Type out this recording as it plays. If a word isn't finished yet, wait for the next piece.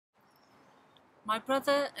My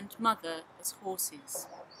brother and mother as horses.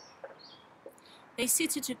 They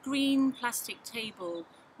sit at a green plastic table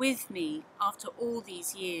with me after all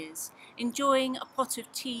these years, enjoying a pot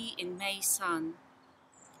of tea in May sun.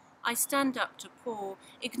 I stand up to pour,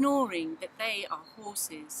 ignoring that they are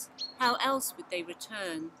horses. How else would they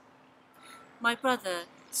return? My brother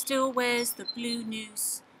still wears the blue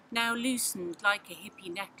noose, now loosened like a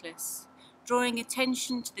hippie necklace, drawing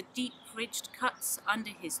attention to the deep-ridged cuts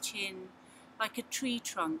under his chin, like a tree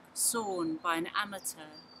trunk sawn by an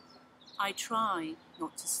amateur. I try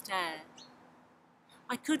not to stare.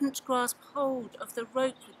 I couldn't grasp hold of the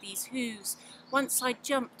rope with these hooves. Once I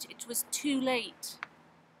jumped, it was too late.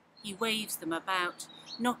 He waves them about,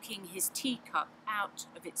 knocking his teacup out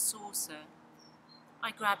of its saucer.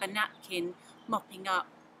 I grab a napkin, mopping up.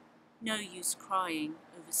 No use crying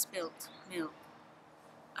over spilt milk.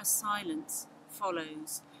 A silence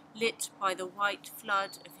follows, lit by the white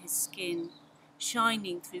flood of his skin,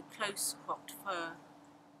 shining through close-cropped fur.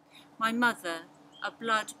 My mother, a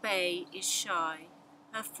blood bay, is shy,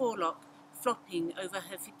 her forelock flopping over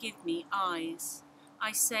her forgive-me eyes.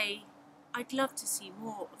 I say, I'd love to see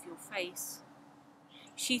more of your face.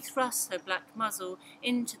 She thrusts her black muzzle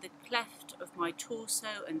into the cleft of my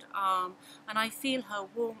torso and arm, and I feel her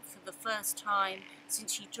warmth for the first time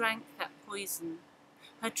since she drank that poison.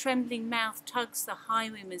 Her trembling mouth tugs the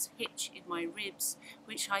highwayman's hitch in my ribs,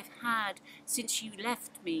 which I've had since you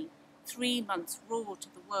left me, 3 months raw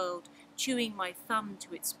to the world, chewing my thumb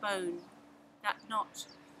to its bone. That knot,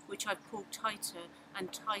 which I've pulled tighter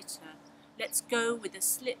and tighter, lets go with a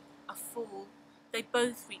slip, a fall. They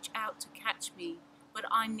both reach out to catch me, but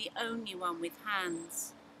I'm the only one with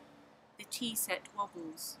hands. The tea set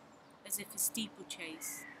wobbles, as if a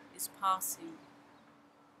steeplechase is passing.